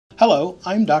Hello,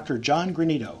 I'm Dr. John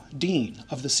Granito, Dean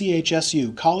of the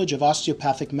CHSU College of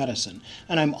Osteopathic Medicine,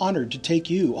 and I'm honored to take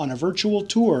you on a virtual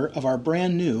tour of our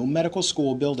brand new medical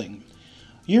school building.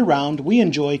 Year-round, we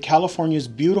enjoy California's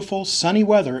beautiful sunny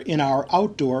weather in our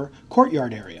outdoor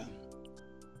courtyard area.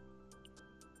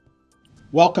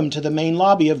 Welcome to the main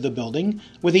lobby of the building,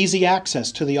 with easy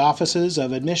access to the offices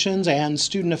of admissions and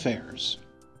student affairs.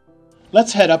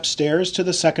 Let's head upstairs to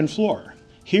the second floor.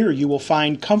 Here you will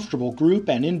find comfortable group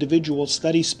and individual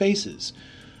study spaces.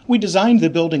 We designed the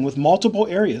building with multiple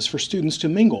areas for students to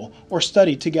mingle or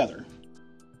study together.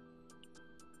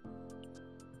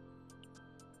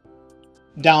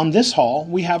 Down this hall,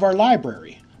 we have our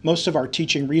library. Most of our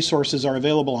teaching resources are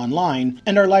available online,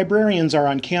 and our librarians are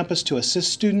on campus to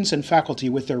assist students and faculty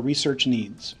with their research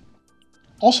needs.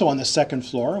 Also on the second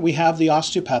floor, we have the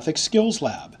Osteopathic Skills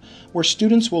Lab, where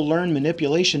students will learn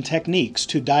manipulation techniques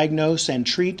to diagnose and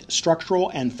treat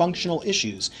structural and functional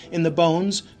issues in the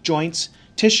bones, joints,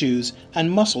 tissues,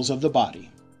 and muscles of the body.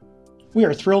 We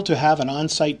are thrilled to have an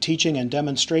on-site teaching and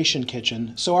demonstration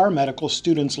kitchen so our medical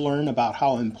students learn about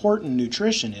how important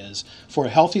nutrition is for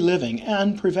healthy living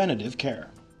and preventative care.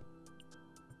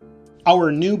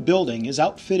 Our new building is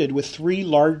outfitted with 3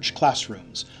 large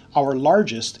classrooms. Our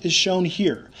largest is shown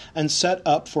here and set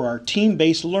up for our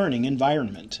team-based learning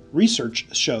environment. Research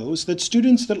shows that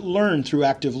students that learn through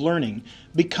active learning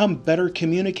become better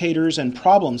communicators and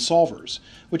problem solvers,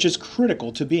 which is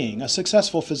critical to being a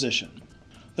successful physician.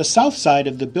 The south side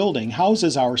of the building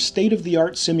houses our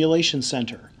state-of-the-art simulation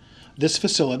center. This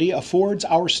facility affords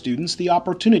our students the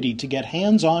opportunity to get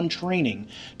hands-on training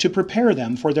to prepare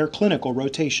them for their clinical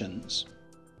rotations.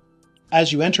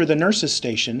 As you enter the nurses'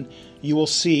 station, you will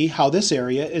see how this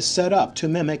area is set up to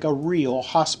mimic a real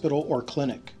hospital or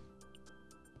clinic.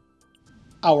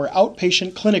 Our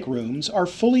outpatient clinic rooms are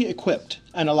fully equipped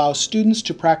and allow students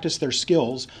to practice their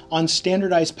skills on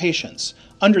standardized patients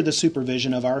under the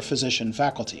supervision of our physician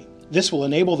faculty. This will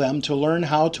enable them to learn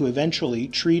how to eventually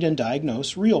treat and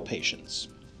diagnose real patients.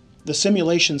 The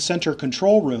Simulation Center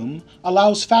control room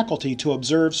allows faculty to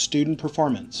observe student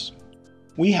performance.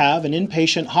 We have an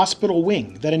inpatient hospital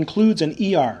wing that includes an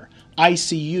ER,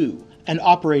 ICU, and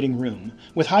operating room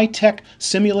with high-tech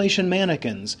simulation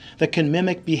mannequins that can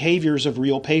mimic behaviors of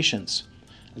real patients.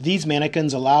 These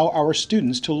mannequins allow our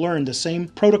students to learn the same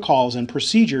protocols and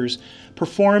procedures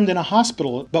performed in a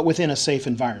hospital but within a safe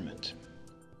environment.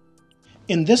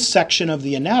 In this section of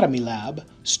the anatomy lab,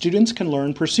 students can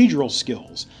learn procedural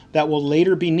skills that will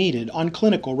later be needed on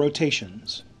clinical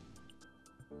rotations.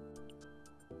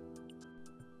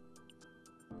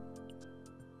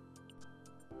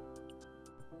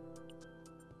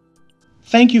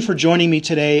 Thank you for joining me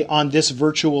today on this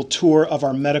virtual tour of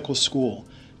our medical school.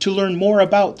 To learn more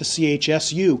about the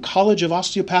CHSU College of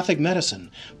Osteopathic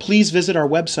Medicine, please visit our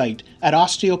website at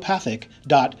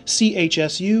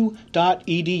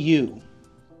osteopathic.chsu.edu.